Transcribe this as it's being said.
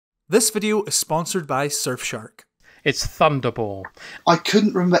This video is sponsored by Surfshark. It's Thunderball. I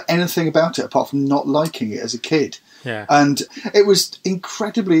couldn't remember anything about it apart from not liking it as a kid. Yeah. And it was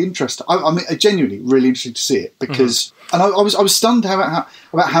incredibly interesting. I mean, genuinely really interesting to see it because, and I was stunned about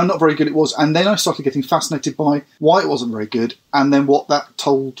how not very good it was. And then I started getting fascinated by why it wasn't very good, and then what that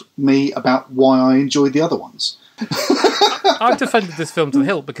told me about why I enjoyed the other ones. I've defended this film to the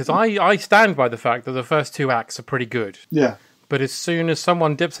hilt because I stand by the fact that the first two acts are pretty good. Yeah. But as soon as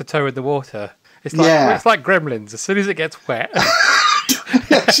someone dips a toe in the water, it's like Gremlins. As soon as it gets wet.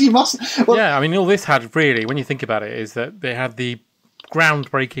 Yes, you must. Well, yeah, I mean, all this had really, when you think about it, is that they had the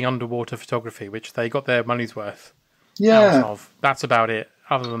groundbreaking underwater photography, which they got their money's worth out of. That's about it.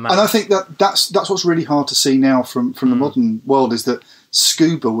 Other than that, and I think that's what's really hard to see now from the modern world is that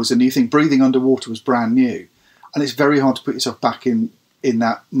scuba was a new thing. Breathing underwater was brand new, and it's very hard to put yourself back in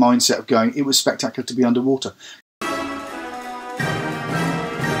that mindset of going, it was spectacular to be underwater.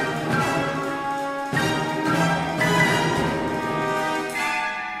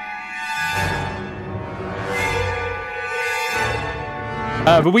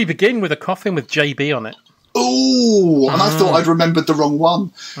 But we begin with a coffin with JB on it. Ooh, and I thought I'd remembered the wrong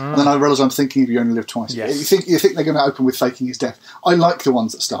one. And then I realised I'm thinking of You Only Live Twice. Yes. You think they're going to open with faking his death. I like the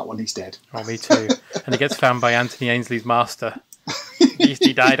ones that start when he's dead. Oh, me too. And he gets found by Anthony Ainsley's master. At least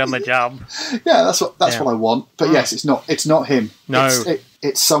he died on the job. Yeah, that's what I want. But yes, it's not him. No.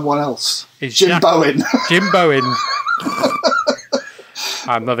 It's someone else. It's Jim Bowen. Jim Bowen.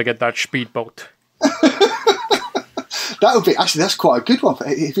 I'll never get that speedboat. That would be that's quite a good one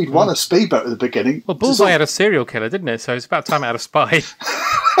if he'd won a speedboat at the beginning. Well, Bullseye had a serial killer, didn't it? So it's about time it had a spy.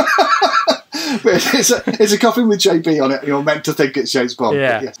 But it's a coffin with JB on it. You're meant to think it's James Bond.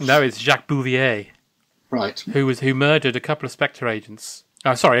 Yeah. No, it's Jacques Bouvier. Right. Who murdered a couple of Spectre agents.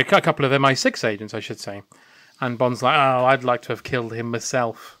 A couple of MI6 agents, I should say. And Bond's like, oh, I'd like to have killed him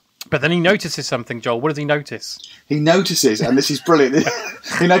myself. But then he notices something, Joel. What does he notice? He notices, and this is brilliant,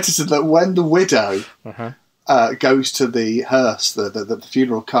 he notices that when the widow goes to the hearse, the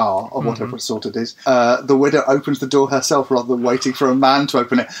funeral car, or whatever sort it is, the widow opens the door herself rather than waiting for a man to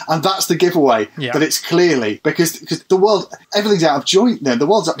open it. And that's the giveaway, that it's clearly, because the world, everything's out of joint then. The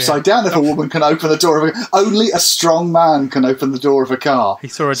world's upside down if a woman can open the door of only a strong man can open the door of a car. He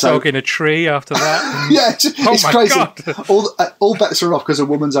saw a dog in a tree after that. Yeah, it's crazy. God. All bets are off because a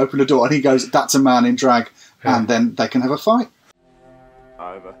woman's opened a door, and he goes, that's a man in drag, and then they can have a fight.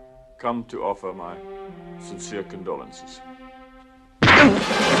 I've come to offer my sincere condolences.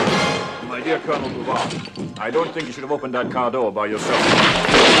 My dear Colonel Duval, I don't think you should have opened that car door by yourself.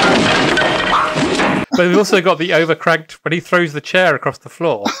 But we've also got the overcranked, when he throws the chair across the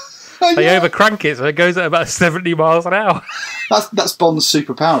floor, they overcrank it so it goes at about 70 miles an hour. That's Bond's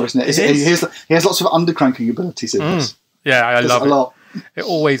superpower, isn't it? He has lots of undercranking abilities in this. Yeah, I love it. A lot. It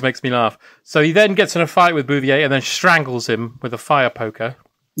always makes me laugh. So he then gets in a fight with Bouvier and then strangles him with a fire poker.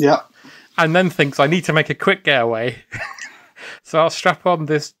 Yeah. And then thinks, I need to make a quick getaway. So I'll strap on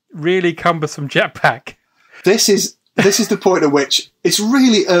this really cumbersome jetpack. This is the point at which it's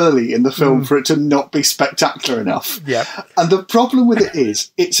really early in the film for it to not be spectacular enough. Yep. And the problem with it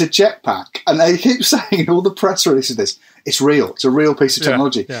is, it's a jetpack. And they keep saying in all the press releases of this, it's real. It's a real piece of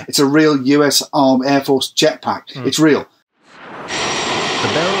technology. Yeah. It's a real US Air Force jetpack. It's real. The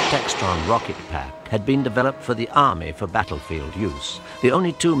Bell Textron rocket pack had been developed for the Army for battlefield use. The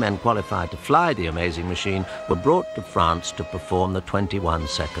only two men qualified to fly the amazing machine were brought to France to perform the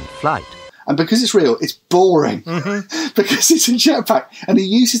 21-second flight. And because it's real, it's boring. Because it's a jetpack. And he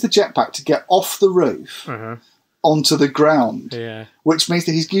uses the jetpack to get off the roof onto the ground. Yeah. Which means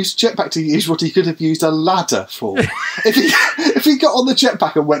that he's used jetpack to use what he could have used a ladder for. If he got on the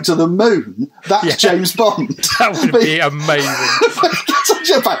jetpack and went to the moon, that's James Bond. That would be amazing. He gets on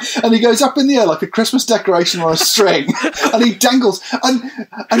jetpack and he goes up in the air like a Christmas decoration on a string, and he dangles. And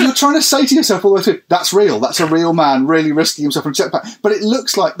you're trying to say to yourself all the way through, that's real. That's a real man really risking himself on a jetpack. But it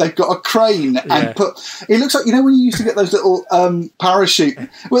looks like they've got a crane and it looks like, you know when you used to get those little parachute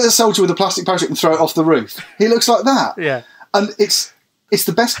with a soldier with a plastic parachute and throw it off the roof? He looks like that. Yeah. And it's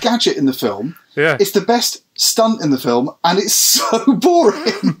the best gadget in the film. Yeah. It's the best stunt in the film, and it's so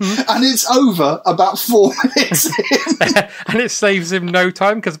boring. And it's over about 4 minutes in. And it saves him no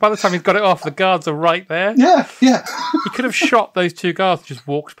time, because by the time he's got it off, the guards are right there. Yeah. He could have shot those two guards and just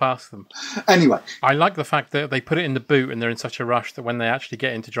walked past them. Anyway. I like the fact that they put it in the boot and they're in such a rush that when they actually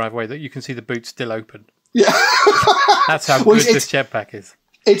get in to drive away, that you can see the boot still open. Yeah. That's how good this jetpack is.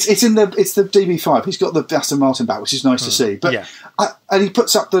 It's the DB5. He's got the Aston Martin back, which is nice to see. But and he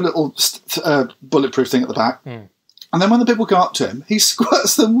puts up the little bulletproof thing at the back. And then when the people go up to him, he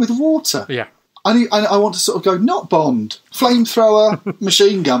squirts them with water. Yeah. And I want to sort of go, not Bond, flamethrower,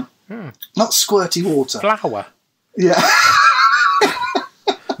 machine gun. Not squirty water. Flour. Yeah.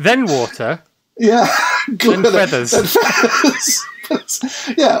 Then water. Yeah. Then feathers. Then feathers.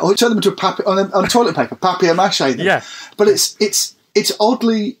 Yeah, or turn them into on toilet paper, papier-mâché. Yeah. But it's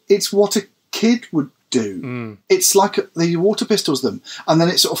oddly, it's what a kid would do. It's like the water pistols them, and then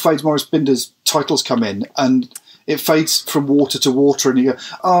it sort of fades. Maurice Binder's titles come in, and it fades from water to water, and you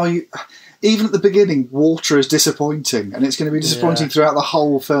go, even at the beginning, water is disappointing, and it's going to be disappointing throughout the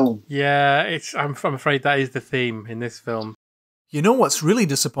whole film. Yeah, I'm afraid that is the theme in this film. You know what's really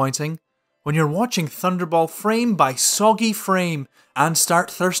disappointing? When you're watching Thunderball frame by soggy frame and start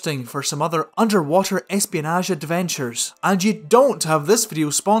thirsting for some other underwater espionage adventures, and you don't have this video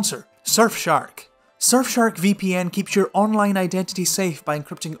sponsor, Surfshark. Surfshark VPN keeps your online identity safe by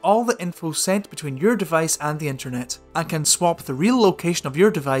encrypting all the info sent between your device and the internet, and can swap the real location of your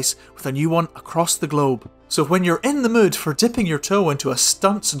device with a new one across the globe. So when you're in the mood for dipping your toe into a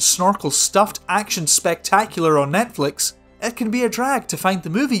stunts and snorkel stuffed action spectacular on Netflix, it can be a drag to find the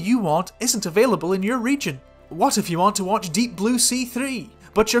movie you want isn't available in your region. What if you want to watch Deep Blue Sea 3,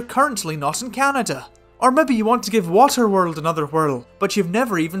 but you're currently not in Canada? Or maybe you want to give Waterworld another whirl, but you've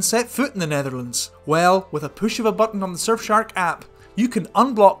never even set foot in the Netherlands. Well, with a push of a button on the Surfshark app, you can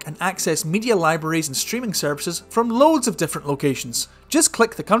unblock and access media libraries and streaming services from loads of different locations. Just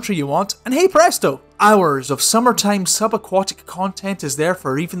click the country you want, and hey presto! Hours of summertime subaquatic content is there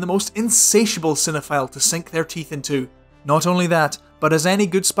for even the most insatiable cinephile to sink their teeth into. Not only that, but as any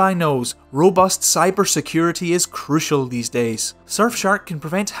good spy knows, robust cybersecurity is crucial these days. Surfshark can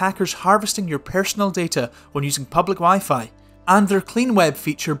prevent hackers harvesting your personal data when using public Wi-Fi, and their Clean Web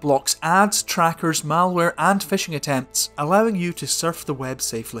feature blocks ads, trackers, malware and phishing attempts, allowing you to surf the web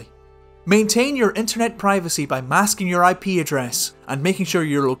safely. Maintain your internet privacy by masking your IP address and making sure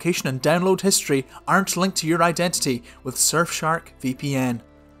your location and download history aren't linked to your identity with Surfshark VPN.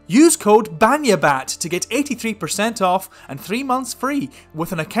 Use code BanyaBat to get 83% off and 3 months free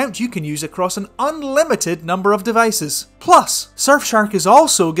with an account you can use across an unlimited number of devices. Plus, Surfshark is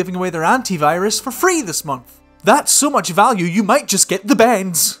also giving away their antivirus for free this month. That's so much value you might just get the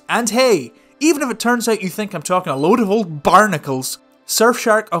bends. And hey, even if it turns out you think I'm talking a load of old barnacles,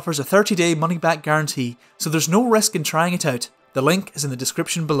 Surfshark offers a 30-day money-back guarantee, so there's no risk in trying it out. The link is in the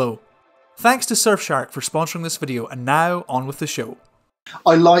description below. Thanks to Surfshark for sponsoring this video, and now on with the show.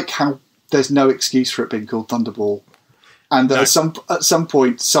 I like how there's no excuse for it being called Thunderball, and that at some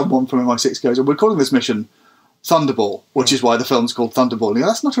point someone from MI6 goes, "We're calling this mission Thunderball," which is why the film's called Thunderball. You know,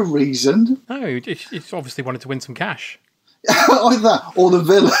 that's not a reason. No, it's obviously wanted to win some cash. Either that or the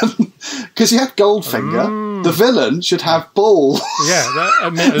villain, because he had Goldfinger. The villain should have Ball. Yeah,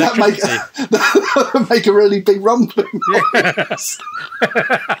 that make a really big rumbling. Yes.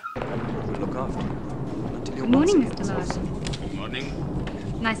 Look after him. Good morning, Mr. Larson. Good morning.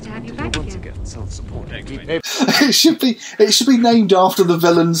 Nice to have you back again. Self-support. It should be named after the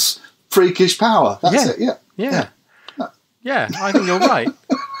villain's freakish power. That's it. Yeah. Yeah, I think you're right.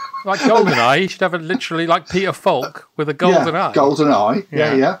 Like GoldenEye, he should have it literally like Peter Falk with a golden eye. Golden eye.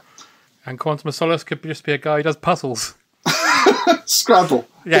 Yeah. And Quantum of Solace could just be a guy who does puzzles. Scrabble.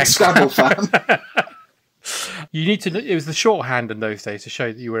 Yeah, big Scrabble fan. You need to. It was the shorthand in those days to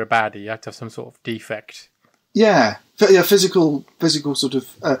show that you were a baddie. You had to have some sort of defect. Yeah, physical sort of.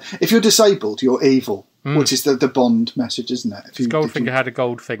 If you're disabled, you're evil, which is the Bond message, isn't it? Goldfinger had a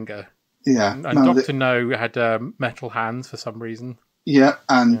gold finger. Yeah, and Dr. No had metal hands for some reason. Yeah,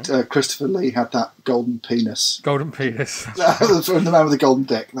 and Christopher Lee had that golden penis. Golden penis. The man with the golden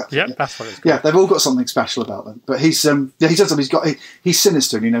dick. That's what it's called. Yeah, they've all got something special about them. But he's he does them. He's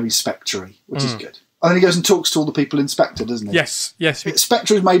sinister, and he's spectre-y, which is good. And then he goes and talks to all the people in Spectre, doesn't he? Yes.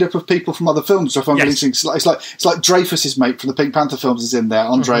 Spectre is made up of people from other films, so I find really interesting. It's like Dreyfus's mate from the Pink Panther films is in there,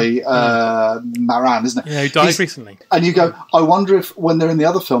 Andre Maran, isn't it? Yeah, who died recently. And you go, I wonder if when they're in the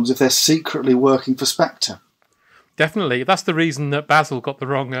other films, if they're secretly working for Spectre. Definitely, that's the reason that Basil got the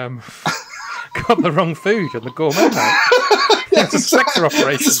wrong food and the gourmet night. It's a Spectre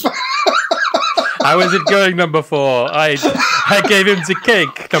operation. How is it going, number 4? I gave him the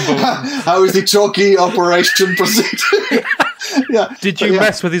cake, number 1. How is the chalky operation proceeding? Did you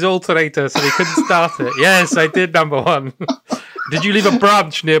mess with his alternator so he couldn't start it? Yes, I did, number 1. Did you leave a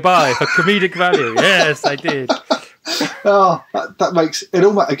branch nearby for comedic value? Yes, I did. Oh, that makes it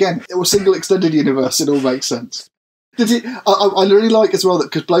all. Again, it was single extended universe. It all makes sense. I really like as well that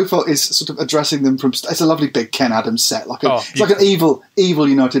because Blofeld is sort of addressing them from. It's a lovely big Ken Adams set. It's like an evil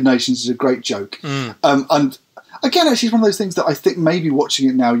United Nations is a great joke. And again, actually, it's one of those things that I think maybe watching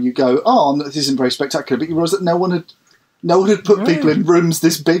it now, you go, "Oh, this isn't very spectacular," but you realise that no one had No one had put people in rooms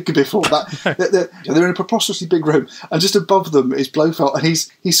this big before that. They're in a preposterously big room, and just above them is Blofeld, and he's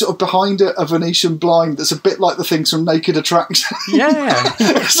sort of behind a Venetian blind that's a bit like the things from Naked Attraction. Yeah.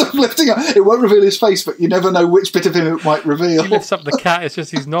 Sort of lifting up. It won't reveal his face, but you never know which bit of him it might reveal. He lifts up the cat, it's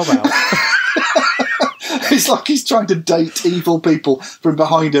just his knob out. It's like he's trying to date evil people from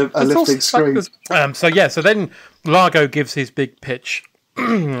behind a lifting screen. So then Largo gives his big pitch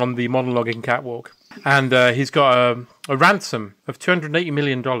on the monologuing catwalk. And he's got a ransom of $280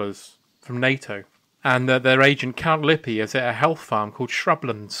 million from NATO. And their agent, Count Lippy, is at a health farm called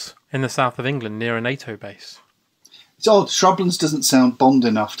Shrublands in the south of England near a NATO base. It's odd. Shrublands doesn't sound Bond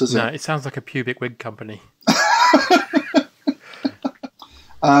enough, does it? No, it sounds like a pubic wig company.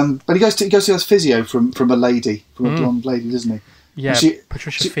 But he goes to this physio from a lady, from a blonde lady, doesn't he? Yeah,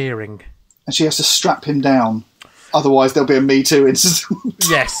 Patricia Fearing. And she has to strap him down. Otherwise, there'll be a Me Too incident.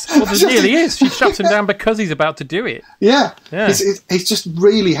 Yes. Well, there nearly is. She straps him down because he's about to do it. Yeah. He's just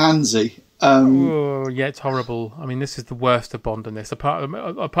really handsy. Yeah, it's horrible. I mean, this is the worst of Bond in this.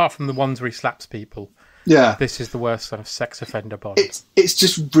 Apart from the ones where he slaps people. Yeah. This is the worst kind of sex offender Bond. It's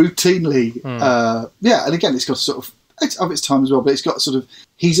just routinely... and again, it's got sort of... It's of its time as well, but it's got sort of...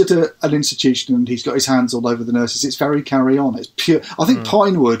 He's at an institution and he's got his hands all over the nurses. It's very carry-on. It's pure... I think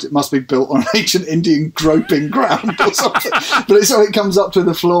Pinewood must be built on an ancient Indian groping ground or something. But it comes up to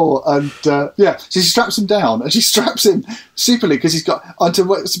the floor and, so she straps him down and she straps him superly because he's got onto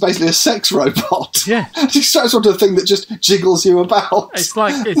what's basically a sex robot. Yeah. She straps onto a thing that just jiggles you about. It's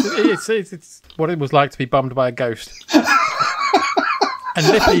like... It's what it was like to be bummed by a ghost.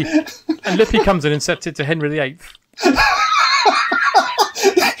 And Lippy comes in and sets it to Henry VIII.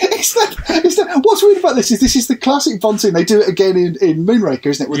 What's weird about this is the classic Bond scene. They do it again in Moonraker,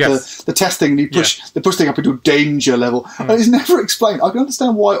 isn't it? With the testing, and you push the thing up into a danger level, and it's never explained. I can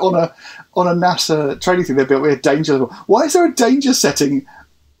understand why on a NASA training thing they built with a danger level. Why is there a danger setting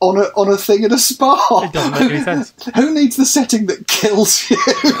on a thing in a spa? It doesn't make any sense. Who needs the setting that kills you?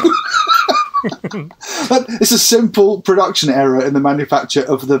 It's a simple production error in the manufacture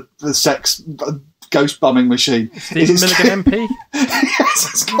of the sex ghost bumming machine. Stephen Milligan MP? Yes,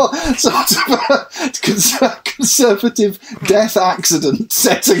 it's got sort of a conservative death accident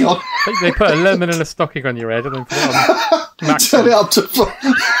setting on. They put a lemon and a stocking on your head and then put it on maximum. Turn it up to full.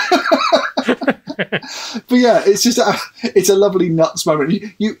 But yeah, it's just it's a lovely nuts moment.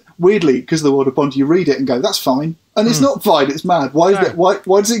 You weirdly, because of the world of Bond, you read it and go, that's fine. And it's not fine, it's mad. Why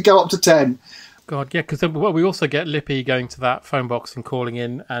does it go up to 10? God, yeah, because we also get Lippy going to that phone box and calling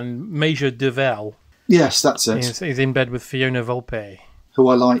in, and Major Duvel. Yes, that's it. He's in bed with Fiona Volpe. Who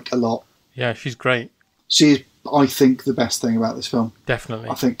I like a lot. Yeah, she's great. She is, I think, the best thing about this film. Definitely.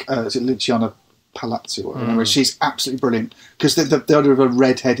 I think, is it Luciana Palazzi or whatever? She's absolutely brilliant. Because the idea of a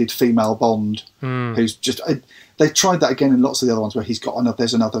red-headed female Bond who's just... They tried that again in lots of the other ones where he's got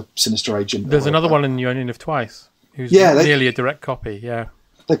there's another sinister agent. There's another one in You Only Live Twice, who's nearly a direct copy, yeah.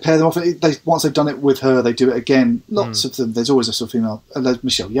 They pair them off. Once they've done it with her, they do it again. Lots of them. There's always a sort of female. There's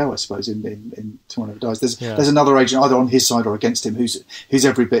Michelle Yeoh, I suppose, in Tomorrow Never Dies. There's another agent either on his side or against him who's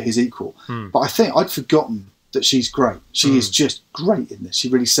every bit his equal. But I think I'd forgotten that she's great. She is just great in this. She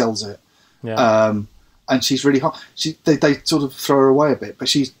really sells it. Yeah. And she's really hot. They sort of throw her away a bit,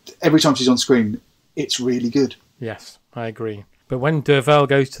 but every time she's on screen, it's really good. Yes, I agree. But when Duvel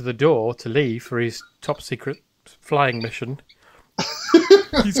goes to the door to leave for his top secret flying mission,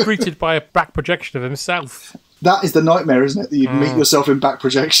 he's greeted by a back projection of himself. That is the nightmare, isn't it? That you meet yourself in back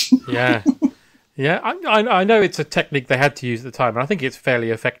projection. Yeah. Yeah, I know it's a technique they had to use at the time, and I think it's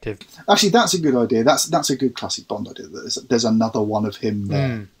fairly effective. Actually, that's a good idea. That's a good classic Bond idea. There's another one of him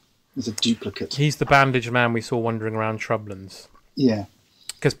there. There's a duplicate. He's the bandaged man we saw wandering around Shrublands. Yeah.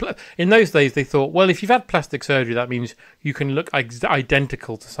 Because in those days they thought, well, if you've had plastic surgery, that means you can look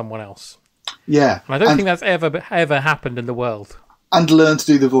identical to someone else. Yeah. And I don't think that's ever happened in the world. And learn to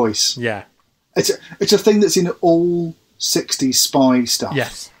do the voice. Yeah. It's a thing that's in all 60s spy stuff.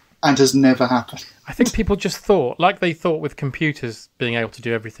 Yes. And has never happened. I think people just thought, like they thought with computers being able to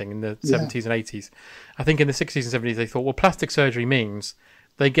do everything in the 70s and 80s. I think in the 60s and 70s they thought, well, plastic surgery means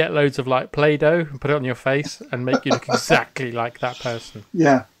they get loads of like Play-Doh and put it on your face and make you look exactly like that person.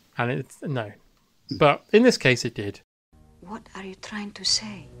 Yeah. And no. But in this case it did. What are you trying to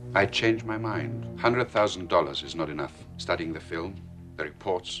say? I changed my mind. $100,000 is not enough. Studying the film, the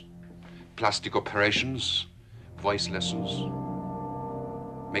reports, plastic operations, voice lessons.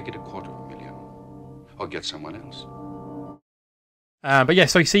 Make it $250,000. Or get someone else. But yeah,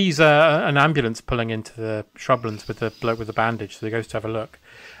 so he sees an ambulance pulling into the shrublands with the bloke with the bandage, so he goes to have a look.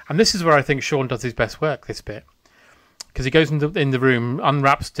 And this is where I think Sean does his best work, this bit. Because he goes in the room,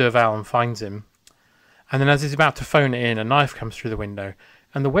 unwraps Duval and finds him. And then as he's about to phone it in, a knife comes through the window.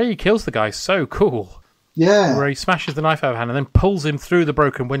 And the way he kills the guy is so cool. Yeah. Where he smashes the knife out of hand and then pulls him through the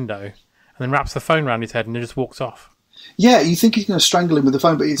broken window and then wraps the phone around his head and then just walks off. Yeah, you think he's going to strangle him with the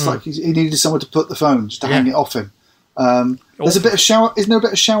phone, but it's like he needed someone to put the phone, just to hang it off him. There's a bit of shower. Isn't there a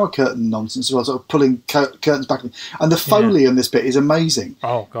bit of shower curtain nonsense as well? Sort of pulling curtains back, and the Foley in this bit is amazing.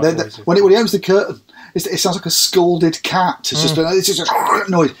 Oh God! When he opens the curtain, it sounds like a scalded cat. It's just a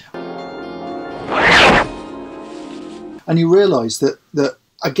noise, and you realise that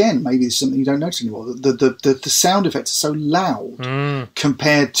again, maybe it's something you don't notice anymore. The sound effects are so loud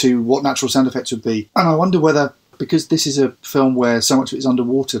compared to what natural sound effects would be, and I wonder whether, because this is a film where so much of it is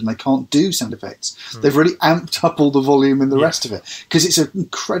underwater and they can't do sound effects, they've really amped up all the volume in the rest of it, because it's an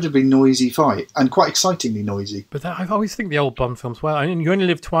incredibly noisy fight and quite excitingly noisy. But I always think the old Bond films, well, I mean, You Only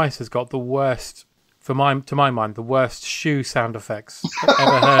Live Twice has got the worst, to my mind, the worst shoe sound effects I've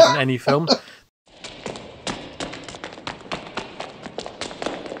ever heard in any film.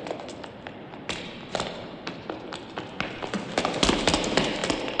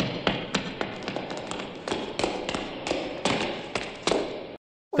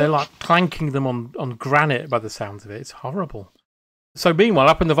 They're like clanking them on granite by the sounds of it. It's horrible. So meanwhile,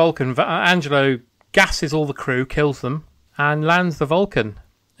 up in the Vulcan, Angelo gasses all the crew, kills them, and lands the Vulcan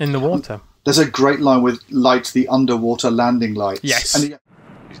in the water. There's a great line with lights, the underwater landing lights. Yes. Is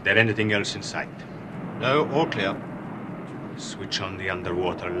there anything else in sight? No, all clear. Switch on the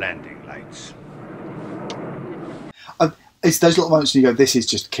underwater landing lights. It's those little moments when you go, this is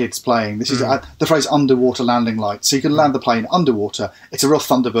just kids playing. This is the phrase underwater landing lights. So you can land the plane underwater. It's a real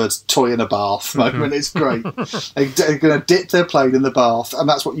Thunderbird's toy in a bath moment. It's great. They're going to dip their plane in the bath, and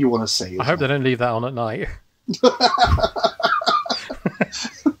that's what you want to see. I hope they don't leave that on at night.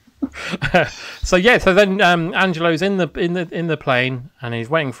 So then Angelo's in the plane, and he's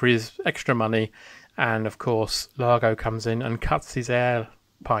waiting for his extra money, and of course Largo comes in and cuts his air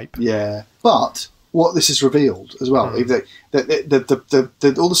pipe. Yeah, but what this has revealed as well, all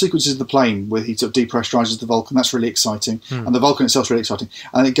the sequences of the plane where he sort of depressurizes the Vulcan, that's really exciting, and the Vulcan itself is really exciting,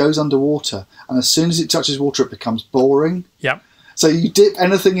 and it goes underwater, and as soon as it touches water, it becomes boring. Yeah. So you dip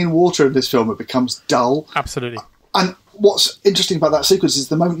anything in water in this film, it becomes dull. Absolutely. And what's interesting about that sequence is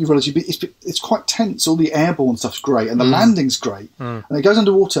the moment you realise it's quite tense. All the airborne stuff's great, and the landing's great, and it goes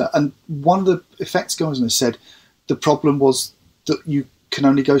underwater. And one of the effects guys on this said the problem was that you can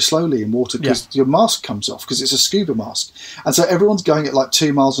only go slowly in water because your mask comes off, because it's a scuba mask, and so everyone's going at like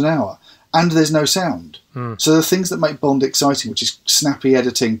 2 miles an hour, and there's no sound. So the things that make Bond exciting, which is snappy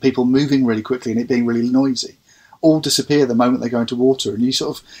editing, people moving really quickly, and it being really noisy, all disappear the moment they go into water. And you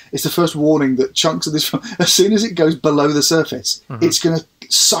sort of, it's the first warning that chunks of this film, as soon as it goes below the surface, it's going to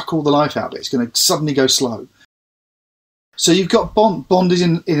suck all the life out of it. It's going to suddenly go slow. So you've got Bond. Bond is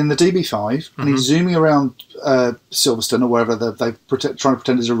in the DB5, and he's zooming around Silverstone or wherever they're trying to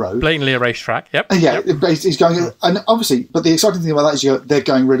pretend is a road. Blatantly a racetrack, yep. Yeah, he's going, and obviously, but the exciting thing about that is they're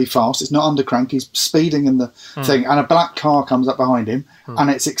going really fast. It's not under crank. He's speeding in the thing, and a black car comes up behind him,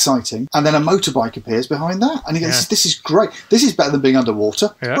 and it's exciting. And then a motorbike appears behind that, and he goes, "This is great. This is better than being underwater.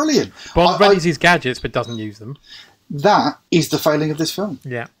 Yeah. Brilliant." Bond readies his gadgets, but doesn't use them. That is the failing of this film.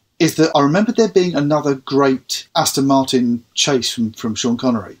 Yeah. Is that I remember there being another great Aston Martin chase from Sean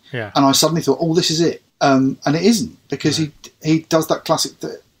Connery, and I suddenly thought, oh, this is it, and it isn't, because he does that classic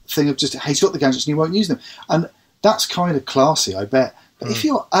thing of just, he's got the gadgets and he won't use them, and that's kind of classy, I bet. But if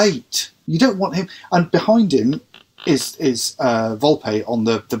you're 8, you don't want him, and behind him is Volpe on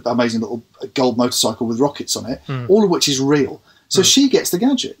the amazing little gold motorcycle with rockets on it, all of which is real. So she gets the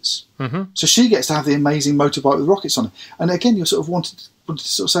gadgets. So she gets to have the amazing motorbike with rockets on it. And again, you're sort of wanted to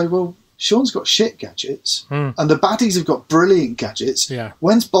sort of say, well, Sean's got shit gadgets, and the baddies have got brilliant gadgets. Yeah.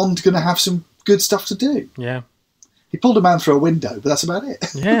 When's Bond going to have some good stuff to do? Yeah. He pulled a man through a window, but that's about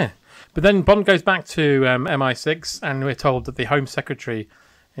it. Yeah. But then Bond goes back to MI6, and we're told that the Home Secretary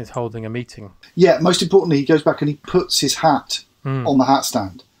is holding a meeting. Yeah, most importantly, he goes back and he puts his hat on the hat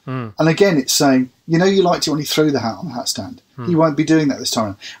stand. And again, it's saying, you liked it when he threw the hat on the hat stand. He won't be doing that this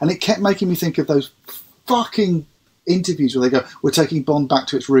time. And it kept making me think of those fucking interviews where they go, we're taking Bond back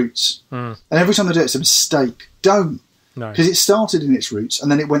to its roots. And every time they do it, it's a mistake. Don't. Because it started in its roots,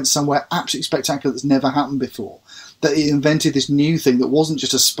 and then it went somewhere absolutely spectacular that's never happened before. That it invented this new thing that wasn't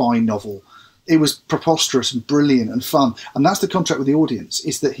just a spy novel. It was preposterous and brilliant and fun. And that's the contract with the audience,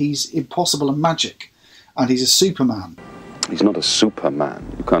 is that he's impossible and magic. And he's a Superman. He's not a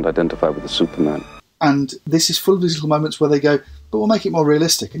Superman. You can't identify with a Superman. And this is full of these little moments where they go, but we'll make it more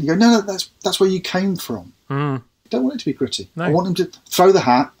realistic. And you go, no, that's where you came from. I don't want it to be gritty. No. I want him to throw the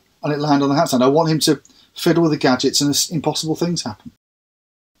hat and it land on the hat stand. I want him to fiddle with the gadgets and impossible things happen.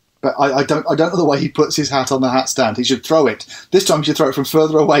 But I don't know the way he puts his hat on the hat stand. He should throw it. This time he should throw it from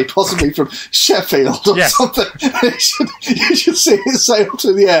further away, possibly from Sheffield or something. You should see it sail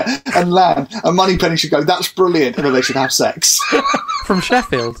through the air and land. And Moneypenny should go, that's brilliant. And then they should have sex. From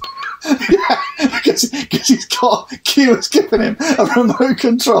Sheffield? Yeah, because Q has given him a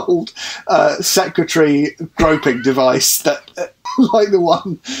remote-controlled secretary groping device that, like the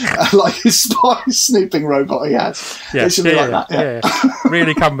one, like his spy snooping robot he has. Yeah, it should be like that. Yeah.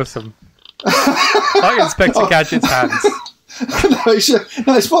 Really cumbersome. Like Inspector Gadget's hands.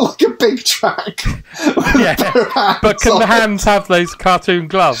 No, it's more like a big track. Yeah, but can the hands have those cartoon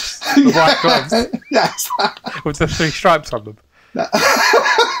gloves? The white gloves? Yes. With the 3 stripes on them?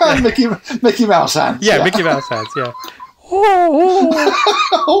 Mickey Mouse hands. Yeah, Mickey Mouse hands, yeah.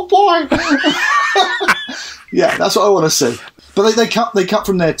 Oh boy! Yeah, that's what I want to see. But they cut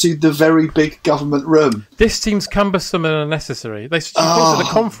from there to the very big government room. This seems cumbersome and unnecessary. They should go to the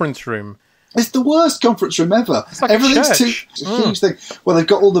conference room. It's the worst conference room ever. It's like Everything's a church. it's a huge thing. Well, they've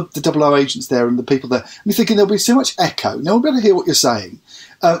got all the 00 agents there and the people there. And you're thinking there'll be so much echo. No one will be able to hear what you're saying.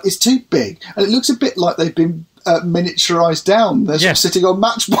 It's too big. And it looks a bit like they've been miniaturised down. They're sort of sitting on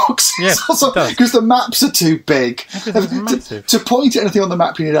matchboxes. Yes, because the maps are too big. Massive. To point at anything on the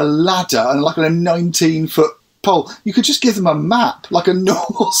map, you need a ladder and like a 19-foot pole. You could just give them a map, like a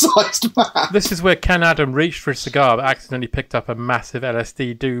normal-sized map. This is where Ken Adam reached for a cigar but accidentally picked up a massive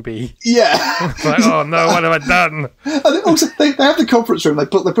LSD doobie. Yeah. It's like, oh no, what have I done? And also, they have the conference room. They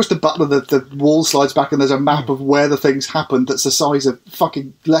push the button and the wall slides back and there's a map of where the things happened that's the size of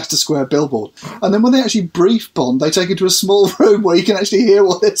fucking Leicester Square billboard. And then when they actually brief Bond, they take it to a small room where you can actually hear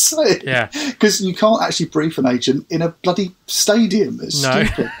what they're saying. Yeah. Because you can't actually brief an agent in a bloody stadium. It's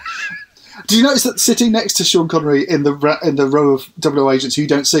stupid. Do you notice that sitting next to Sean Connery in the row of 00 agents who you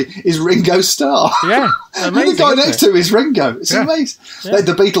don't see is Ringo Starr? Yeah, amazing. The guy next to him is Ringo. It's amazing. Yeah.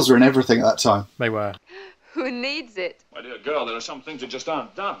 The Beatles were in everything at that time. They were. Who needs it? My dear girl, there are some things that just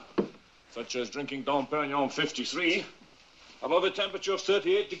aren't done. Such as drinking Dom Perignon 53 above a temperature of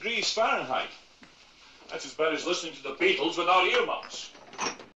 38 degrees Fahrenheit. That's as bad as listening to the Beatles without earmuffs.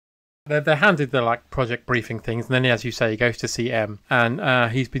 They're handed the project briefing things, and then, as you say, he goes to see M,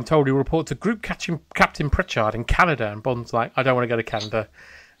 and he's been told he'll report to Group Captain Pritchard in Canada, and Bond's like, I don't want to go to Canada,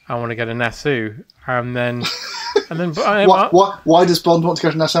 I want to go to Nassau, and then why does Bond want to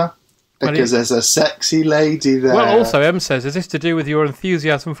go to Nassau? Because there's a sexy lady there. Well, also M says, is this to do with your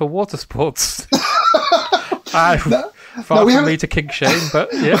enthusiasm for water sports? Far from me to kink shame,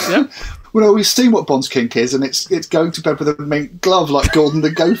 but yeah. Well, no, we've seen what Bond's kink is, and it's going to bed with a mink glove like Gordon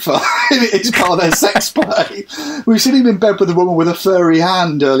the Gopher. It's part of their sex play. We've seen him in bed with a woman with a furry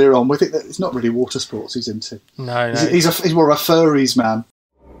hand earlier on. We think that it's not really water sports he's into. No. He's more of a furries man.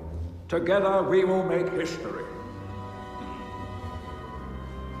 Together we will make history.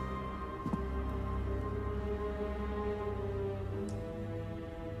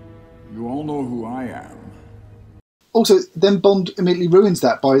 You all know who I am. Also, then Bond immediately ruins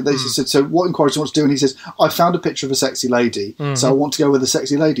that by they said, so what inquiries do you want to do? And he says, I found a picture of a sexy lady, so I want to go where the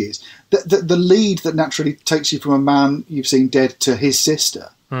sexy lady is. The lead that naturally takes you from a man you've seen dead to his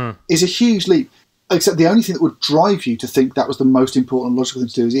sister is a huge leap. Except the only thing that would drive you to think that was the most important logical thing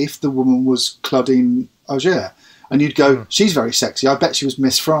to do is if the woman was Claudine Auger. And you'd go, she's very sexy. I bet she was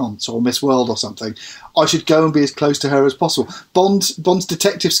Miss France or Miss World or something. I should go and be as close to her as possible. Bond's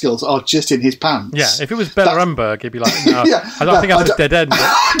detective skills are just in his pants. Yeah, if it was Bella Umberg, he'd be like, no, I don't think that's a dead end.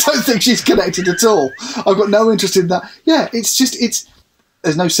 I don't think she's connected at all. I've got no interest in that. Yeah,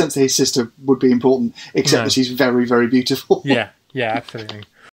 there's no sense that his sister would be important, except that she's very, very beautiful. Yeah, absolutely.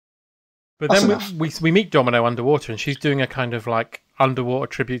 But then we meet Domino underwater, and she's doing a kind of underwater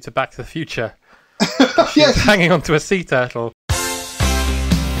tribute to Back to the Future. She's hanging onto a sea turtle.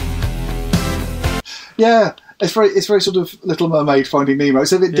 Yeah, it's very sort of Little Mermaid Finding Nemo.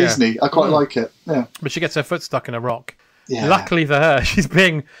 It's a bit Disney. I quite like it. Yeah, but she gets her foot stuck in a rock. Yeah. Luckily for her, she's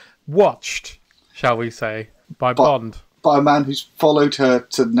being watched, shall we say, by Bond. By a man who's followed her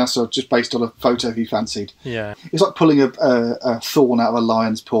to Nassau just based on a photo he fancied. Yeah, it's like pulling a thorn out of a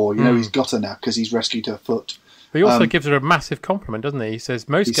lion's paw. You know, he's got her now because he's rescued her foot. But he also gives her a massive compliment, doesn't he? He says,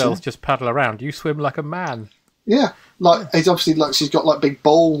 most girls just paddle around. You swim like a man. Yeah. It's obviously she's got big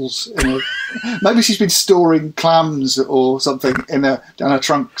balls. Maybe she's been storing clams or something down her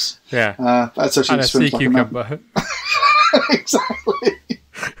trunks. Yeah. That's how she swims like a man. Exactly.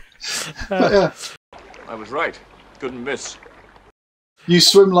 But, yeah. I was right. Couldn't miss. You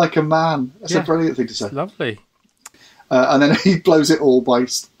swim like a man. That's a brilliant thing to say. Lovely. And then he blows it all by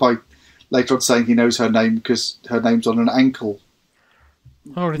later on saying he knows her name because her name's on an ankle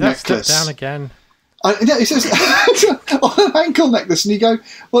necklace. That slip down again. It says on an ankle necklace, and you go,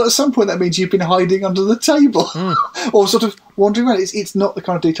 well, at some point that means you've been hiding under the table or sort of wandering around. It's not the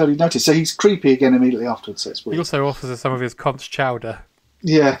kind of detail you'd notice. So he's creepy again immediately afterwards. So it's weird. He also offers us some of his conch chowder.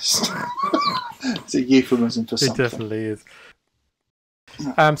 Yes. It's a euphemism for something. It definitely is.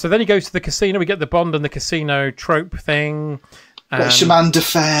 So then he goes to the casino. We get the Bond and the casino trope thing. Chemin de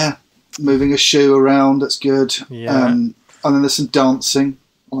fer, moving a shoe around. That's good. Yeah. And then there's some dancing.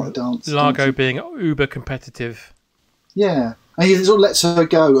 I like dance. Largo dancing. being uber competitive. Yeah. And he sort of lets her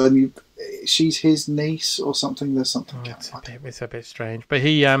go, and she's his niece or something. There's something. It's a bit strange. But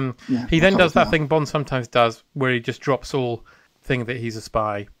he then does that thing Bond sometimes does, where he just drops all thing that he's a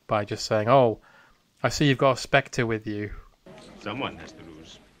spy by just saying, "Oh, I see you've got a Spectre with you." Someone has to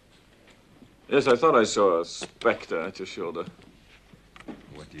lose. Yes, I thought I saw a spectre at your shoulder.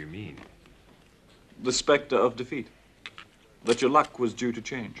 What do you mean? The spectre of defeat. That your luck was due to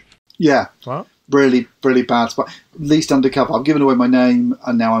change. Yeah. What? Really, really bad spy. Least undercover. I've given away my name,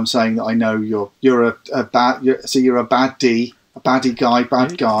 and now I'm saying that I know you're a baddie. A baddie guy,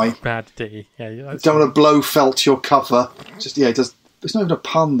 bad guy. Bad D. Yeah. Don't want to blow felt your cover. Just it does. It's not even a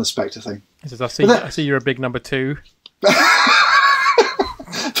pun. The Spectre thing. He says, I see you're a big number 2.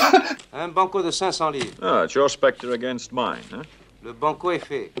 Un banco de 500 livres. Ah, it's your spectre against mine, huh? Le banco est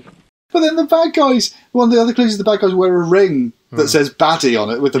fait. But then the bad guys, one of the other clues is the bad guys wear a ring that says baddie on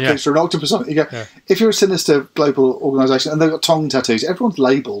it with the picture of an octopus on it. You go, if you're a sinister global organisation and they've got tongue tattoos, everyone's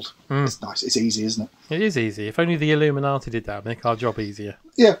labelled. It's nice. It's easy, isn't it? It is easy. If only the Illuminati did that, make our job easier.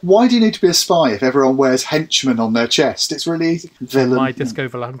 Yeah, why do you need to be a spy if everyone wears henchmen on their chest? It's really easy. Villain. My Disco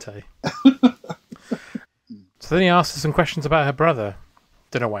Volante. So then he asks her some questions about her brother.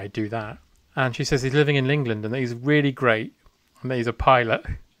 Don't know why he'd do that. And she says he's living in England and that he's really great and that he's a pilot.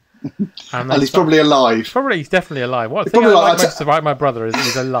 And he's probably alive. He's definitely alive. What thing I like most about my brother is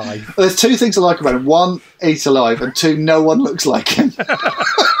he's alive. There's 2 things I like about him. 1, he's alive, and 2, no one looks like him.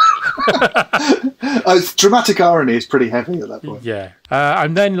 Dramatic irony is pretty heavy at that point. Yeah.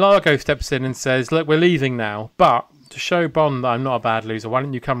 And then Largo steps in and says, look, we're leaving now, but to show Bond that I'm not a bad loser, why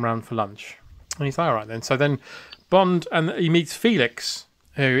don't you come round for lunch? And he's like, all right then. So then Bond, and he meets Felix,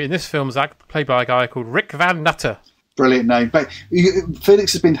 who in this film is played by a guy called Rick Van Nutter. Brilliant name. But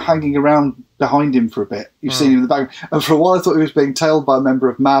Felix has been hanging around behind him for a bit. You've seen him in the background. And for a while I thought he was being tailed by a member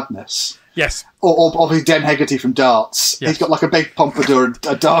of Madness. Yes. Or his Den Hegarty from Darts. Yes. He's got like a big pompadour and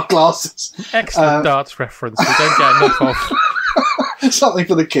dark glasses. Excellent Darts reference. We don't get enough of. Something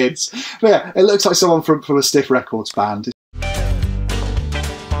for the kids. But yeah, it looks like someone from a Stiff Records band.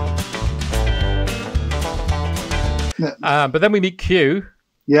 But then we meet Q.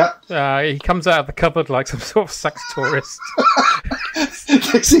 Yeah. He comes out of the cupboard like some sort of sex tourist.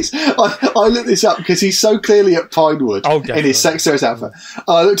 I looked this up because he's so clearly at Pinewood in his sex tourist outfit.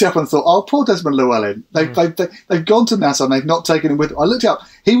 I looked up and thought, oh, poor Desmond Llewellyn. They've gone to Nassau and they've not taken him with them. I looked up.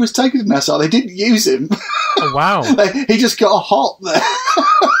 He was taken to Nassau. They didn't use him. Oh, wow. He just got a hop there.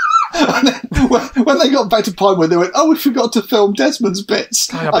 And then when they got back to Pinewood, they went, oh, we forgot to film Desmond's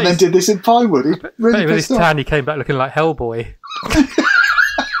bits. And then did this in Pinewood. He really with his tan, he came back looking like Hellboy.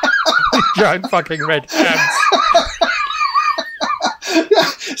 Giant fucking red hands. Yeah,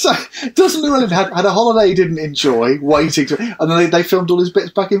 so Desmond Llewellyn had a holiday he didn't enjoy, waiting to, and then they filmed all his bits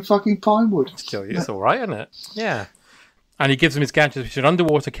back in fucking Pinewood. It's all right, isn't it? Yeah. And he gives him his gadgets, which is an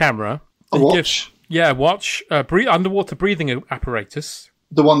underwater camera. A watch? Watch. Underwater breathing apparatus.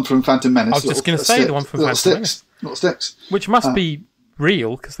 The one from Phantom Menace. I was just going to say the one from Phantom Menace. Little sticks. Which must be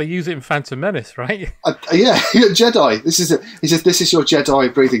real because they use it in Phantom Menace, right? Yeah, Jedi. He says, this is your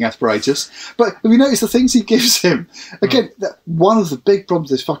Jedi breathing apparatus. But have you noticed the things he gives him? Again, one of the big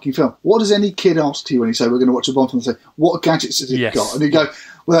problems of this fucking film, what does any kid ask you when you say, we're going to watch a Bond film, and say, what gadgets has he got? And you go,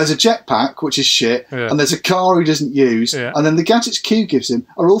 well, there's a jetpack, which is shit, and there's a car he doesn't use, and then the gadgets Q gives him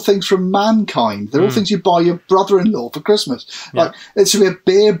are all things from Mankind. They're all things you buy your brother-in-law for Christmas. Like, it's really a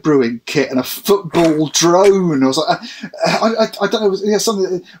beer brewing kit and a football drone. I was like, I don't know,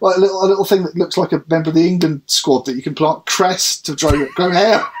 something like a little thing that looks like a member of the England squad that you can plant crest to grow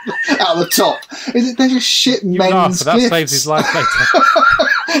hair out of the top. They're just shit men's that saves his life later.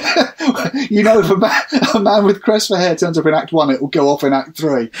 You know, if a man with crest for hair turns up in Act 1, it will go off in Act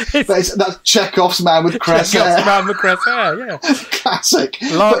 3. That's Chekhov's man with crest hair. Chekhov's man with crest hair, yeah. Classic.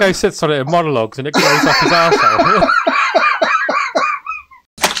 Largo sits on it in monologues and it grows up his arsehole.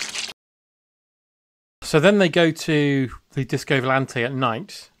 So then they go to the Disco Volante at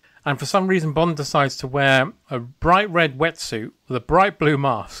night, and for some reason Bond decides to wear a bright red wetsuit with a bright blue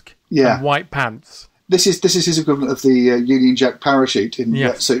mask and white pants. This is his equivalent of the Union Jack parachute in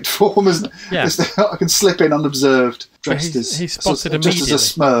wetsuit form, isn't it? Yeah. I can slip in unobserved, dressed He spotted just as a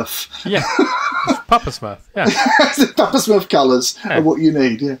Smurf. Yeah, Papa Smurf. Yeah, the Papa Smurf colours are what you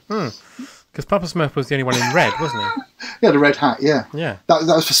need. Yeah, because Papa Smurf was the only one in red, wasn't he? He had a red hat. Yeah, That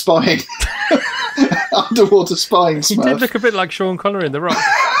was for spying, underwater spying. Smurf. He did look a bit like Sean Connery in The Rock.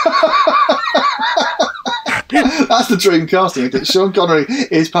 That's the dream casting. Sean Connery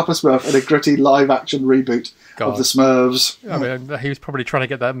is Papa Smurf in a gritty live-action reboot of the Smurfs. I mean, he was probably trying to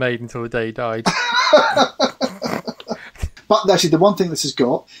get that made until the day he died. But actually, the one thing this has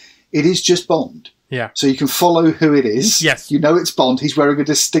got, it is just Bond. Yeah. So you can follow who it is. Yes. You know it's Bond. He's wearing a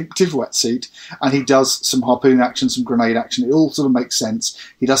distinctive wetsuit, and he does some harpoon action, some grenade action. It all sort of makes sense.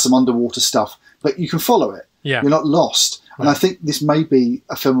 He does some underwater stuff, but you can follow it. Yeah. You're not lost. And I think this may be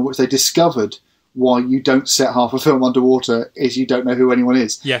a film in which they discovered why you don't set half a film underwater is you don't know who anyone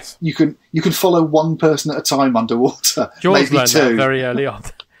is. Yes. You can follow one person at a time underwater. Jaws maybe learned two. that very early on.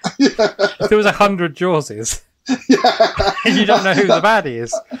 If there was 100 Jawses, you don't know who the baddie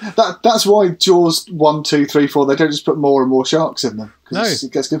is. That's why Jaws 1, 2, 3, 4, they don't just put more and more sharks in them. No.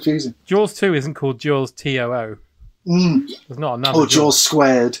 It gets confusing. Jaws 2 isn't called Jaws TOO. There's not another Or Jaws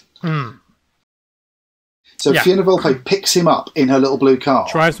squared. So Fiona Volpe picks him up in her little blue car.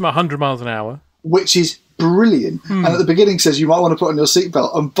 Drives him at 100 miles an hour. Which is brilliant. And at the beginning says you might want to put on your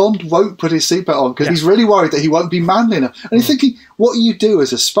seatbelt, and Bond won't put his seatbelt on because he's really worried that he won't be manly enough. And he's thinking, what you do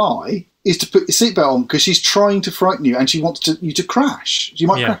as a spy is to put your seatbelt on because she's trying to frighten you and she wants you to crash. You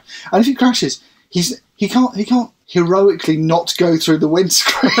might crash. And if he crashes, he can't heroically not go through the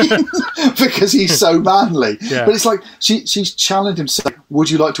windscreen because he's so manly. But it's like she's challenged him to say, would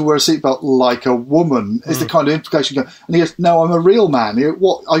you like to wear a seatbelt like a woman? Is the kind of implication going. And he goes, no, I'm a real man.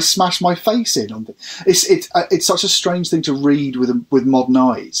 What? I smashed my face in. It's such a strange thing to read with modern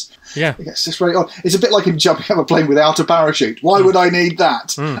eyes. Yeah. It's just very odd. It's a bit like him jumping out of a plane without a parachute. Why would I need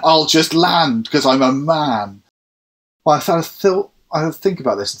that? I'll just land because I'm a man. Well, I think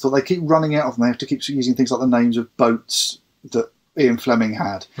about this and thought they keep running out of them. They have to keep using things like the names of boats that Ian Fleming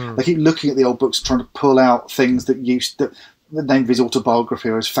had. They keep looking at the old books, trying to pull out things that the name of his autobiography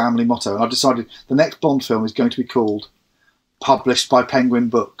or his family motto. And I've decided the next Bond film is going to be called Published by Penguin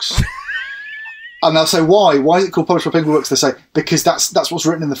Books. And they'll say, why? Why is it called Published by Penguin Books? They say, because that's what's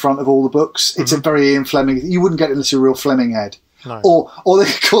written in the front of all the books. It's a very Ian Fleming. You wouldn't get it unless you're a real Fleming head. No. Or they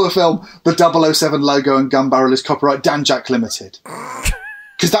could call the film the 007 logo and gun barrel is copyright Dan Jack Limited.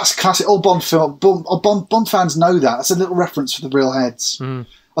 Because that's classic. All Bond Bond fans know that. That's a little reference for the real heads. I think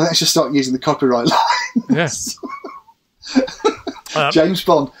I should start using the copyright line. Yes. James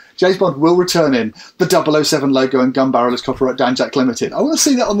Bond will return in the 007 logo and gun barrel is copyright Dan Jack Limited. I want to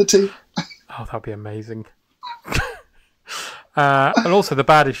see that on the TV. Oh, that'd be amazing. And also the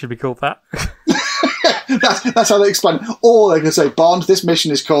baddie should be called that. That's how they explain it. Or they can say, Bond, this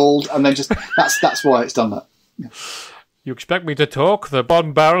mission is called, and then just that's why it's done that. You expect me to talk? The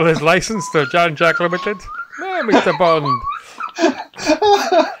Bond barrel is licensed to John Jack Limited? No, Mr. Bond.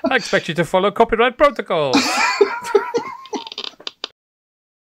 I expect you to follow copyright protocol.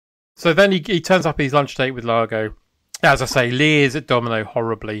 So then he turns up at his lunch date with Largo. As I say, leers at Domino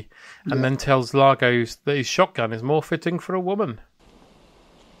horribly, and then tells Largo that his shotgun is more fitting for a woman.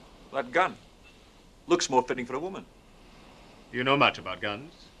 That gun looks more fitting for a woman. You know much about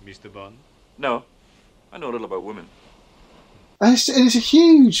guns, Mr. Bond? No, I know a little about women. And it's a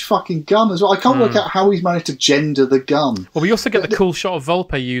huge fucking gun as well. I can't work out how he's managed to gender the gun. Well, we also get the cool shot of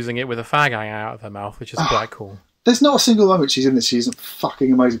Volpe using it with a fag hanging out of her mouth, which is quite cool. There's not a single moment she's in this. She's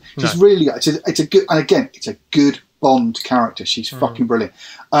fucking amazing. She's really good. It's a good, and again, it's a good Bond character. She's fucking brilliant.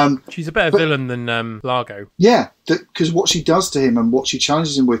 She's a better villain than Largo. Yeah, because what she does to him and what she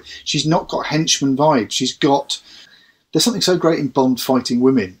challenges him with, she's not got henchman vibes. She's got. There's something so great in Bond fighting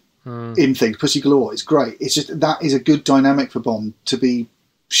women in things. Pussy galore. It's great. It's just that is a good dynamic for Bond to be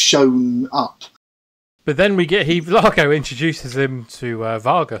shown up. But then Largo introduces him to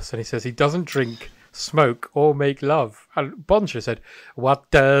Vargas, and he says he doesn't drink, smoke, or make love. And Bond should have said, "What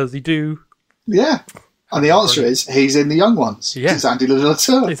does he do?" Yeah. And the answer is, he's in The Young Ones. Yeah. It's Andy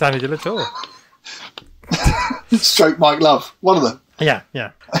Latour. It's Andy Latour. Stroke Mike Love. One of them. Yeah.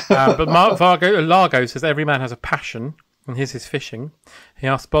 But Largo says every man has a passion, and his is fishing. He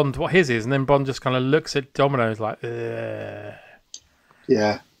asks Bond what his is, and then Bond just kind of looks at Domino's like, ugh.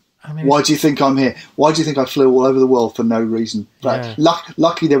 Yeah. I mean, why do you think I'm here? Why do you think I flew all over the world for no reason? Right.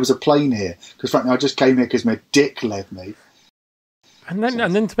 Lucky there was a plane here, because frankly I just came here because my dick led me. And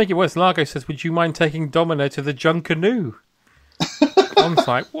then to make it worse, Largo says, would you mind taking Domino to the Junkanoo? Bond's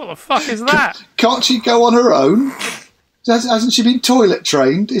like, what the fuck is that? Can't she go on her own? Hasn't she been toilet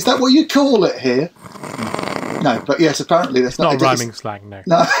trained? Is that what you call it here? No, but yes, apparently that's not rhyming slang. No,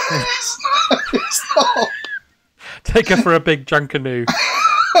 no, it's not. Take her for a big drunkanoo.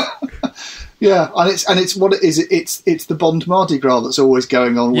 Yeah, and it's what it is. It's the Bond Mardi Gras that's always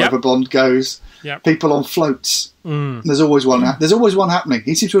going on wherever Bond goes. Yep. People on floats. There's always one. There's always one happening.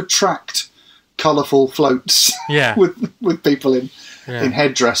 He seems to attract colourful floats. Yeah. with people in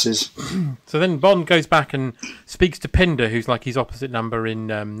headdresses. So then Bond goes back and speaks to Pinder, who's like his opposite number in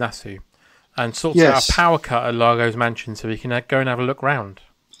Nassau, and sorts out a power cut at Largo's mansion so he can go and have a look round.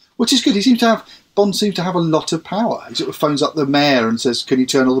 Which is good. Bond seems to have a lot of power. He sort of phones up the mayor and says, "Can you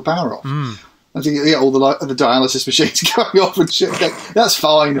turn all the power off?" I think all the dialysis machines going off and shit. That's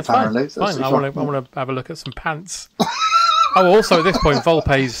fine. Apparently, fine. I want to have a look at some pants. Also at this point,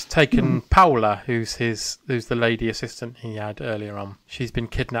 Volpe's taken Paola, who's the lady assistant he had earlier on. She's been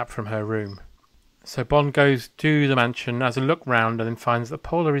kidnapped from her room. So Bond goes to the mansion, has a look round, and then finds that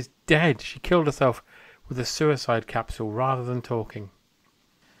Paola is dead. She killed herself with a suicide capsule rather than talking.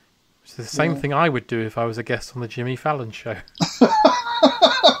 Which is the same thing I would do if I was a guest on the Jimmy Fallon show.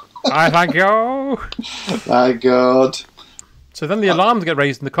 I thank you. My God. So then the alarms get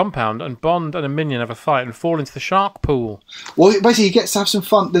raised in the compound, and Bond and a minion have a fight and fall into the shark pool. Well, basically, he gets to have some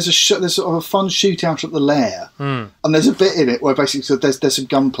fun. There's sort of a fun shootout at the lair, and there's a bit in it where basically there's some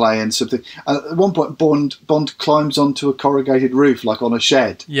gunplay and something. And at one point, Bond climbs onto a corrugated roof, like on a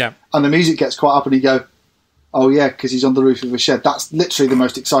shed. Yeah. And the music gets quite up, and you go, "Oh yeah," because he's on the roof of a shed. That's literally the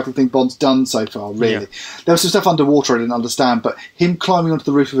most exciting thing Bond's done so far. Really, there was some stuff underwater I didn't understand, but him climbing onto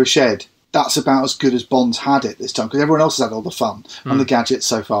the roof of a shed. That's about as good as Bond's had it this time, because everyone else has had all the fun and the gadgets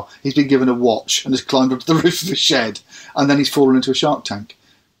so far. He's been given a watch and has climbed onto the roof of a shed, and then he's fallen into a shark tank.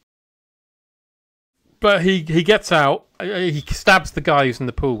 But he gets out. He stabs the guy who's in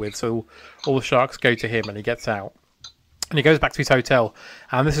the pool with, so all the sharks go to him, and he gets out. And he goes back to his hotel.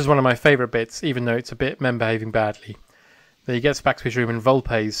 And this is one of my favourite bits, even though it's a bit men behaving badly. That he gets back to his room, and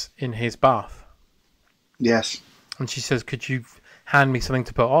Volpe's in his bath. Yes. And she says, "Could you hand me something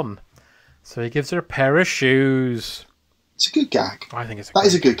to put on?" So he gives her a pair of shoes. It's a good gag. I think that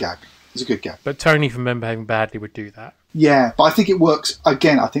is a good gag. It's a good gag. But Tony from Men Behaving Badly would do that. Yeah, but I think it works.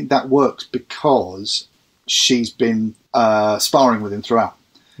 Again, I think that works because she's been sparring with him throughout.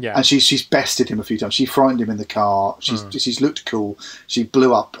 Yeah. And she's bested him a few times. She frightened him in the car. She's looked cool. She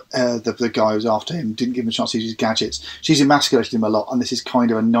blew up the guy who was after him, didn't give him a chance to use his gadgets. She's emasculated him a lot, and this is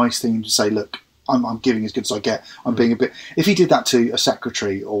kind of a nice thing to say, look, I'm giving as good as I get. I'm being a bit... If he did that to a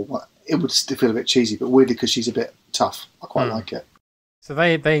secretary or what, it would still feel a bit cheesy, but weirdly because she's a bit tough, I quite like it. So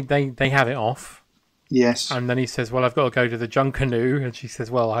they have it off. Yes. And then he says, "Well, I've got to go to the Junkanoo," and she says,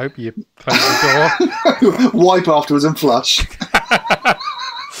 "Well, I hope you close the door." Wipe afterwards and flush.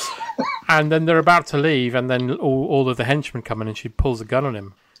 And then they're about to leave, and then all of the henchmen come in, and she pulls a gun on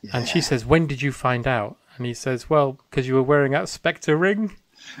him. Yeah. And she says, "When did you find out?" And he says, "Well, because you were wearing that Spectre ring."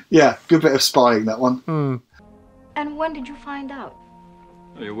 Yeah, good bit of spying, that one. And when did you find out?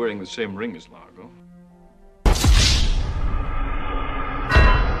 Well, you're wearing the same ring as Margot.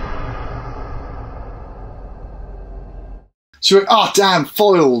 She went, "Oh, damn,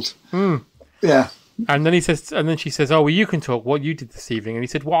 foiled." Yeah. And then she says, "Oh, well, you can talk what you did this evening." And he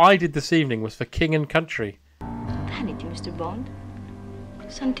said, "What I did this evening was for King and Country." Vanity, Mr. Bond.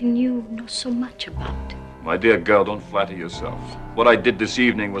 Something you know so much about. My dear girl, don't flatter yourself. What I did this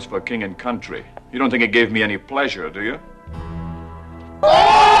evening was for King and Country. You don't think it gave me any pleasure, do you? I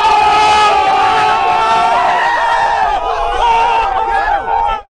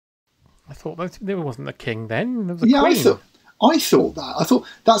thought there wasn't a king then. There was a queen. I thought that. I thought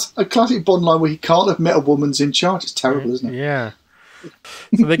that's a classic Bond line where he can't admit a woman's in charge. It's terrible, isn't it? Yeah.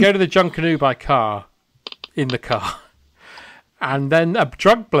 So they go to the Junkanoo by car, in the car. And then a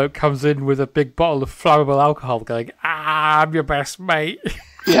drunk bloke comes in with a big bottle of flammable alcohol going, "I'm your best mate."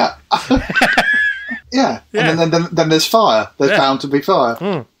 Yeah. Yeah. And then there's fire. There's bound to be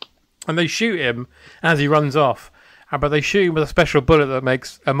fire. And they shoot him as he runs off. But they shoot him with a special bullet that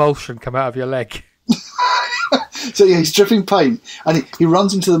makes emulsion come out of your leg. So yeah, he's dripping paint, and he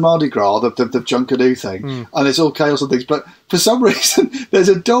runs into the Mardi Gras, the Junkanoo thing, and it's all chaos and things. But for some reason, there's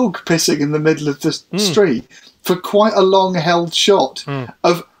a dog pissing in the middle of the street for quite a long-held shot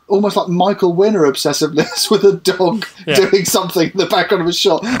of almost like Michael Winner obsessiveness with a dog doing something in the background of a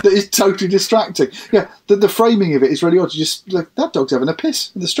shot that is totally distracting. Yeah, the framing of it is really odd. You just like, that dog's having a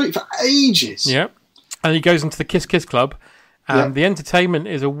piss in the street for ages. Yeah, and he goes into the Kiss Kiss Club, and the entertainment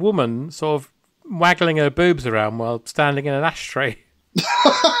is a woman sort of waggling her boobs around while standing in an ashtray.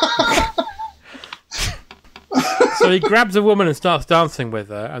 So he grabs a woman and starts dancing with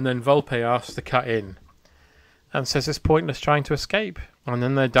her, and then Volpe asks to cut in and says it's pointless trying to escape. And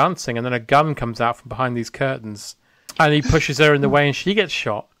then they're dancing, and then a gun comes out from behind these curtains, and he pushes her in the way, and she gets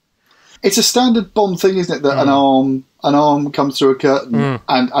shot. It's a standard Bond thing, isn't it? That an arm comes through a curtain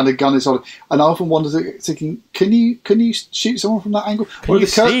and a gun is on it. And I often wonder, thinking, can you shoot someone from that angle? Can you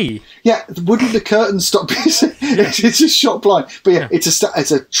see? Yeah, wouldn't the curtain stop? It's just shot blind. But yeah,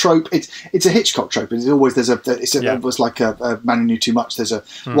 it's a trope. It's a Hitchcock trope. It's always almost like a Man Who Knew Too Much. There's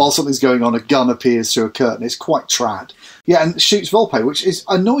while something's going on, a gun appears through a curtain. It's quite trad. Yeah, and shoots Volpe, which is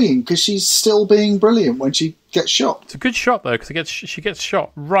annoying because she's still being brilliant when she gets shot. It's a good shot though, because she gets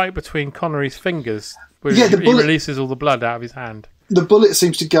shot right between Connery's fingers, where he releases all the blood out of his hand. The bullet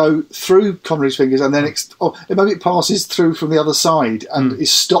seems to go through Connery's fingers, and then maybe it passes through from the other side and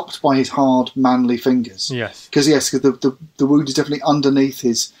is stopped by his hard, manly fingers. Yes, because the wound is definitely underneath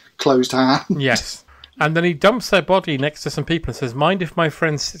his closed hand. Yes, and then he dumps their body next to some people and says, "Mind if my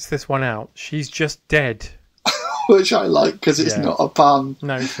friend sits this one out? She's just dead." Which I like because it's not a pun.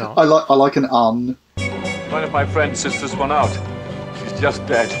 No, it's not. I like an un. Mind if my friend sits this one out? She's just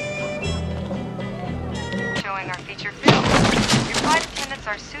dead. Showing our feature film. Your flight attendants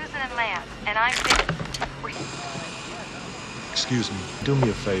are Susan and Lance, and I'm Vic. Excuse me, do me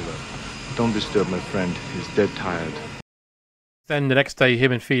a favor. Don't disturb my friend. He's dead tired. Then the next day,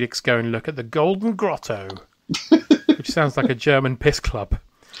 him and Felix go and look at the Golden Grotto, which sounds like a German piss club,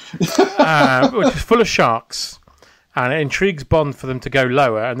 which is full of sharks. And it intrigues Bond for them to go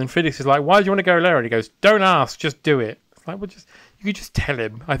lower. And then Felix is like, "Why do you want to go lower?" And he goes, "Don't ask, just do it." It's like, well, you could just tell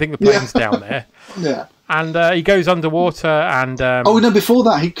him. I think the plane's down there. Yeah. And he goes underwater and... before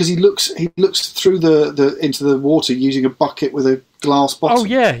that, because he looks through the into the water using a bucket with a glass bottom. Oh,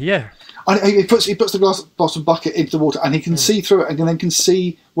 yeah. And he puts the glass bottom bucket into the water, and he can see through it, and then can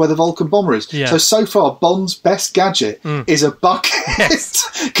see where the Vulcan bomber is. Yeah. So far, Bond's best gadget is a bucket,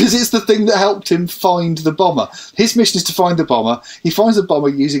 because it's the thing that helped him find the bomber. His mission is to find the bomber. He finds the bomber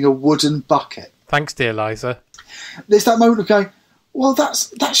using a wooden bucket. Thanks, dear Liza. There's that moment of going, well,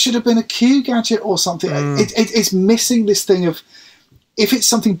 that should have been a Q gadget or something. It's missing this thing of, if it's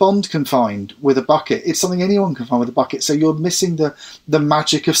something Bond can find with a bucket, it's something anyone can find with a bucket. So you're missing the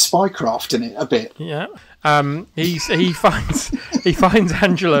magic of spycraft in it a bit. Yeah. He finds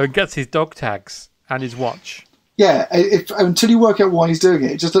Angelo and gets his dog tags and his watch. Yeah. Until you work out why he's doing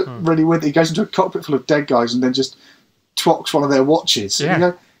it, it just looks really weird. He goes into a cockpit full of dead guys and then just twocks one of their watches. Yeah. And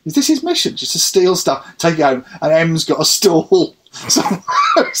you go, is this his mission? Just to steal stuff, take it home, and M's got a stall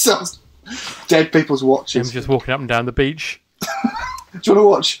somewhere sells dead people's watches. M's just walking up and down the beach. Do you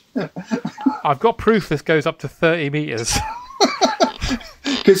want to watch? I've got proof this goes up to 30 metres.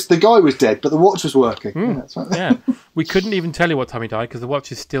 Because the guy was dead, but the watch was working. Yeah. We couldn't even tell you what time he died because the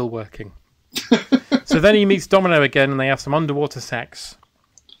watch is still working. So then he meets Domino again and they have some underwater sex.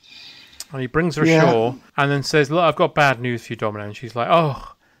 And he brings her ashore and then says, "Look, I've got bad news for you, Domino." And she's like,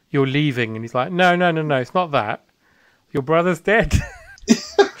 "Oh, you're leaving." And he's like, No, it's not that. Your brother's dead.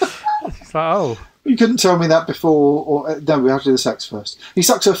 She's like, "Oh. You couldn't tell me that before." Or no, we have to do the sex first. He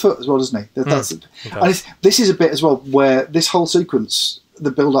sucks her foot as well, doesn't he? And this is a bit as well where this whole sequence,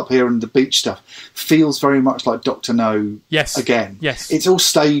 the build up here and the beach stuff, feels very much like Dr. No. Yes. Again. Yes. It's all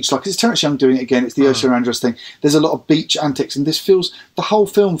staged, like it's Terence Young doing it again. It's the Ursula Andress thing. There's a lot of beach antics, and the whole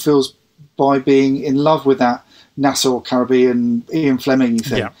film feels by being in love with that Nassau Caribbean Ian Fleming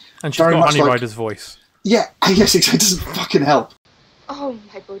thing. Yeah, and she's got Honey Rider's voice. Yeah, yes, it doesn't fucking help. Oh,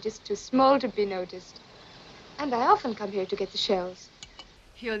 my boat is too small to be noticed. And I often come here to get the shells.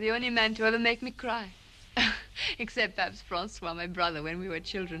 You're the only man to ever make me cry. Except perhaps Francois, my brother, when we were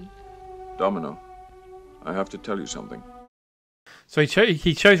children. Domino, I have to tell you something. So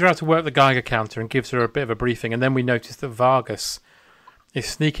he shows her how to work the Geiger counter and gives her a bit of a briefing, and then we notice that Vargas is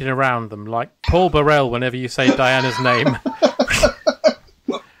sneaking around them like Paul Burrell whenever you say Diana's name.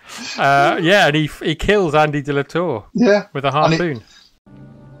 And he kills Andy de la Tour with a harpoon.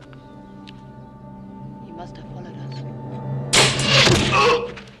 He must have followed us.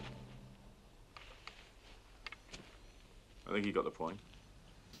 I think he got the point.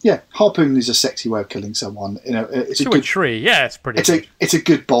 Yeah, harpoon is a sexy way of killing someone. You know, it's to a tree. Yeah, it's pretty. It's a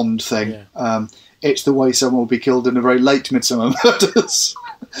good Bond thing. Yeah. It's the way someone will be killed in a very late Midsummer Murders.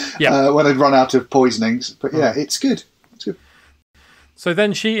 When they've run out of poisonings. But it's good. It's good. So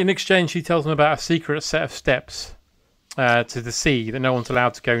then in exchange, she tells him about a secret set of steps to the sea that no one's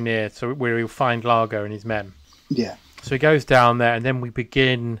allowed to go near, so where he'll find Largo and his men. Yeah. So he goes down there, and then we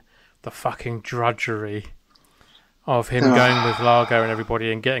begin the fucking drudgery of him going with Largo and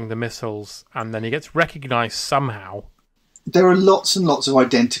everybody and getting the missiles, and then he gets recognised somehow. there are lots and lots of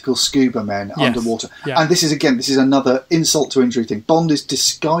identical scuba men underwater. Yeah. And this is another insult to injury thing. Bond is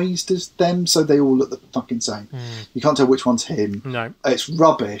disguised as them, so they all look the fucking same. You can't tell which one's him. No. It's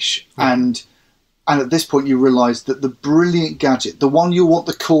rubbish. And at this point you realise that the brilliant gadget, the one you want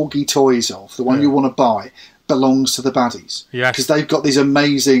the corgi toys of, the one you want to buy, belongs to the baddies. Yes. Because they've got these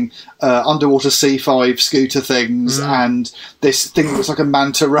amazing underwater C5 scooter things and this thing that looks like a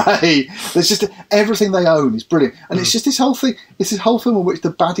manta ray. There's just everything they own is brilliant. And it's just this whole thing, it's this whole film in which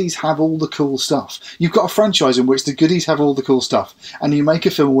the baddies have all the cool stuff. You've got a franchise in which the goodies have all the cool stuff, and you make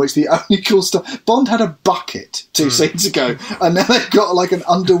a film in which the only cool stuff... Bond had a bucket 2 scenes ago, and now they've got like an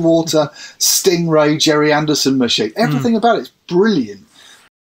underwater Stingray Jerry Anderson machine. Everything about it's brilliant.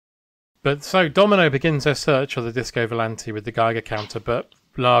 But so Domino begins her search for the Disco Volante with the Geiger counter, but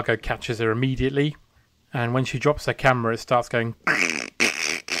Largo catches her immediately, and when she drops her camera, it starts going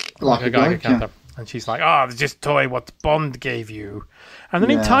like a Geiger counter. And she's like, it's just a toy what Bond gave you. And then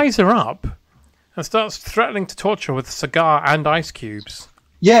he ties her up and starts threatening to torture her with a cigar and ice cubes.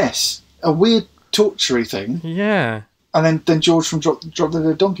 Yes, a weird tortury thing. Yeah. And then George from Drop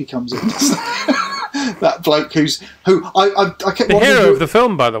the Donkey comes in. That bloke who I kept the hero of the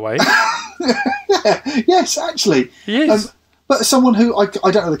film, by the way. Yes, actually, he is. But someone who I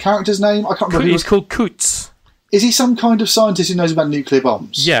don't know the character's name. I can't remember. He's called Coots. Is he some kind of scientist who knows about nuclear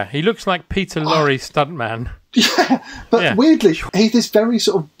bombs? Yeah, he looks like Peter Lorre stuntman. Yeah, but weirdly, he's this very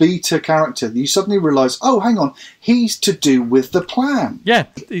sort of beta character that you suddenly realise, hang on, he's to do with the plan. Yeah,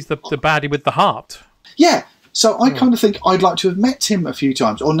 he's the baddie with the heart. Yeah. So I kind of think I'd like to have met him a few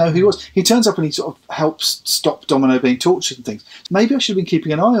times, or know who he was. He turns up and he sort of helps stop Domino being tortured and things. Maybe I should have been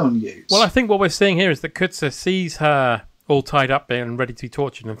keeping an eye on you. Well, I think what we're seeing here is that Kutzer sees her all tied up there and ready to be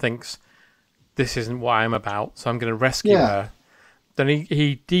tortured and thinks, this isn't what I'm about, so I'm going to rescue her. Then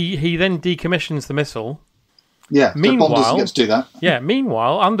he then decommissions the missile. Yeah, meanwhile, Bond doesn't get to do that. Yeah,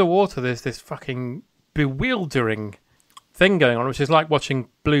 meanwhile, underwater there's this fucking bewildering thing going on, which is like watching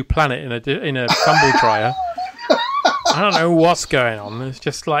Blue Planet in a tumble dryer. I don't know what's going on. There's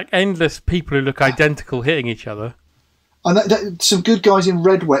just like endless people who look identical hitting each other. And some good guys in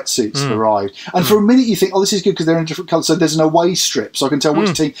red wetsuits have arrived. And for a minute you think, this is good because they're in different colours, so there's an away strip, so I can tell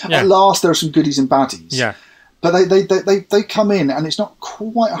which team. Yeah. At last there are some goodies and baddies. Yeah. But they come in and it's not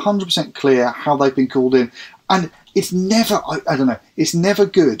quite 100% clear how they've been called in. And it's never, I don't know, it's never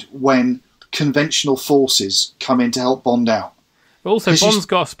good when conventional forces come in to help Bond out. But also Bond's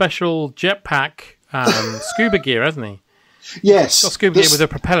got a special jetpack scuba gear, hasn't he? Yes. He's got scuba gear with a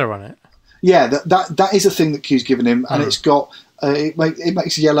propeller on it. Yeah, that is a thing that Q's given him, and it's got it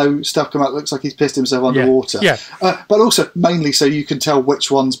makes yellow stuff come out. It looks like he's pissed himself underwater. Yeah. But also mainly so you can tell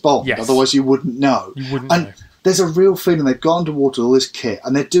which one's Bond. Yes. Otherwise, you wouldn't know. Know. There's a real feeling they've gone underwater with all this kit,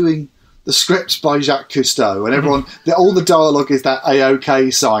 and they're doing the scripts by Jacques Cousteau, and everyone, all the dialogue is that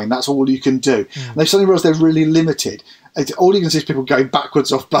AOK sign. That's all you can do. And they've suddenly realised they're really limited. All you can see is people going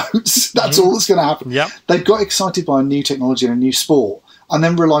backwards off boats. That's all that's going to happen. Yep. They've got excited by a new technology and a new sport, and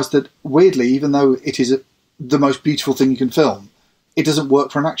then realised that, weirdly, even though it is the most beautiful thing you can film, it doesn't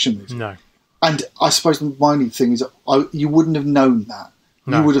work for an action movie. No. And I suppose the only thing is you wouldn't have known that.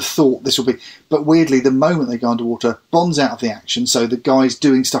 No. You would have thought this would be... But weirdly, the moment they go underwater, Bond's out of the action, so the guys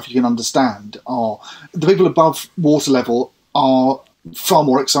doing stuff you can understand are... The people above water level are far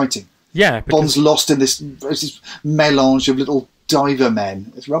more exciting. Yeah, Bond's lost in this melange of little diver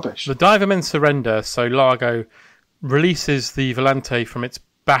men. It's rubbish. The diver men surrender, so Largo releases the Volante from its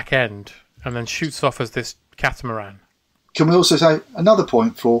back end and then shoots off as this catamaran. Can we also say another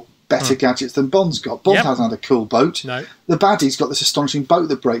point for better gadgets than Bond's got? Bond hasn't had a cool boat. No. The baddie's got this astonishing boat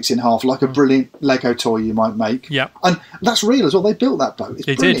that breaks in half, like a brilliant Lego toy you might make. Yep. And that's real as well. They built that boat. It's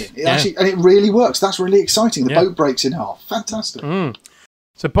brilliant. Did. Actually, and it really works. That's really exciting. The boat breaks in half. Fantastic.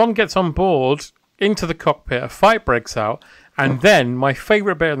 So Bond gets on board into the cockpit, a fight breaks out, and then my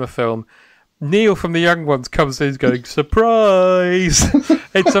favourite bit in the film, Neil from The Young Ones comes in going, surprise!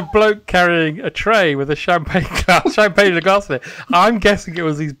 It's a bloke carrying a tray with a champagne in a glass in it. I'm guessing it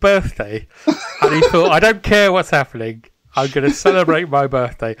was his birthday, and he thought, I don't care what's happening, I'm going to celebrate my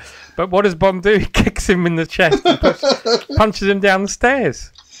birthday. But what does Bond do? He kicks him in the chest and punches him down the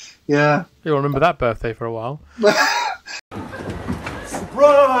stairs. Yeah. You'll remember that birthday for a while.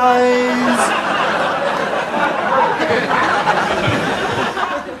 Surprise!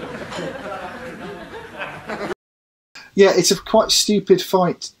 Yeah, it's a quite stupid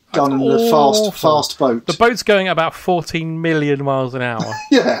fight done in a fast boat. The boat's going at about 14 million miles an hour.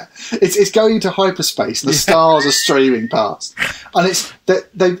 Yeah, it's going into hyperspace. And the stars are streaming past, and it's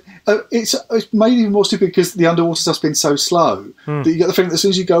made even more stupid because the underwater stuff's been so slow that you get the feeling that as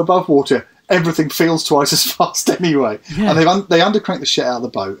soon as you go above water, everything feels twice as fast anyway. Yeah. And they undercrank the shit out of the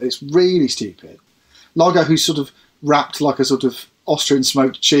boat. It's really stupid. Largo, who's sort of wrapped like a sort of Austrian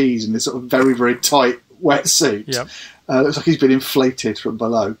smoked cheese in this sort of very, very tight wetsuit. Yep. Looks like he's been inflated from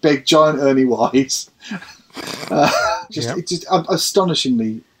below. Big, giant Ernie Wise. It's just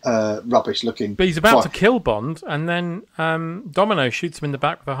astonishingly rubbish looking. But he's about to kill Bond, and then Domino shoots him in the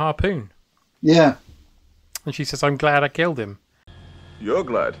back with a harpoon. Yeah. And she says, I'm glad I killed him. You're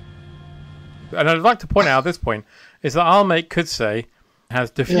glad. And I'd like to point out at this point is that our mate Kudsey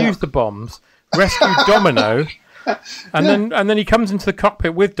has defused the bombs, rescued Domino, and then he comes into the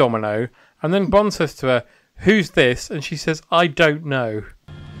cockpit with Domino, and then Bond says to her, who's this? And she says, I don't know.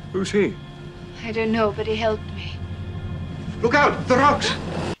 Who's he? I don't know, but he helped me. Look out! The rocks!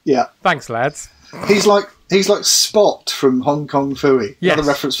 Yeah. Thanks, lads. He's like Spot from Hong Kong Phooey. Yes. Another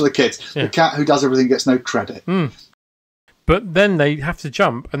reference for the kids. Yeah. The cat who does everything gets no credit. But then they have to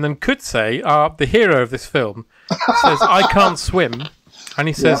jump, and then Kudsey, the hero of this film, says, I can't swim. And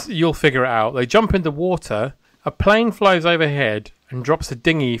he says, you'll figure it out. They jump into water, a plane flies overhead and drops a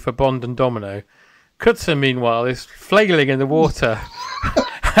dinghy for Bond and Domino. Kudsey, meanwhile, is flailing in the water.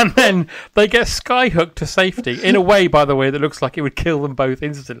 And then they get skyhooked to safety, in a way, by the way, that looks like it would kill them both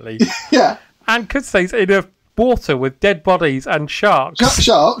instantly. Yeah. And Kudsey's in a water with dead bodies and sharks.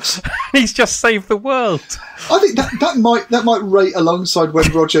 Sharks? He's just saved the world. I think that might rate alongside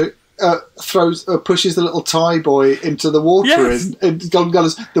when Roger pushes the little Thai boy into the water in Golden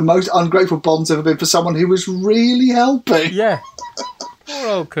Gunners, the most ungrateful Bond's ever been for someone who was really helping. Yeah. Poor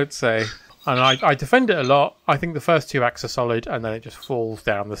old Kudsey. And I defend it a lot. I think the first two acts are solid, and then it just falls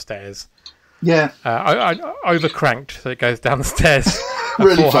down the stairs. Yeah. I overcranked, so it goes down the stairs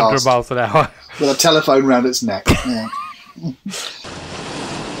really at 400 fast. miles an hour. With a telephone round its neck. Yeah.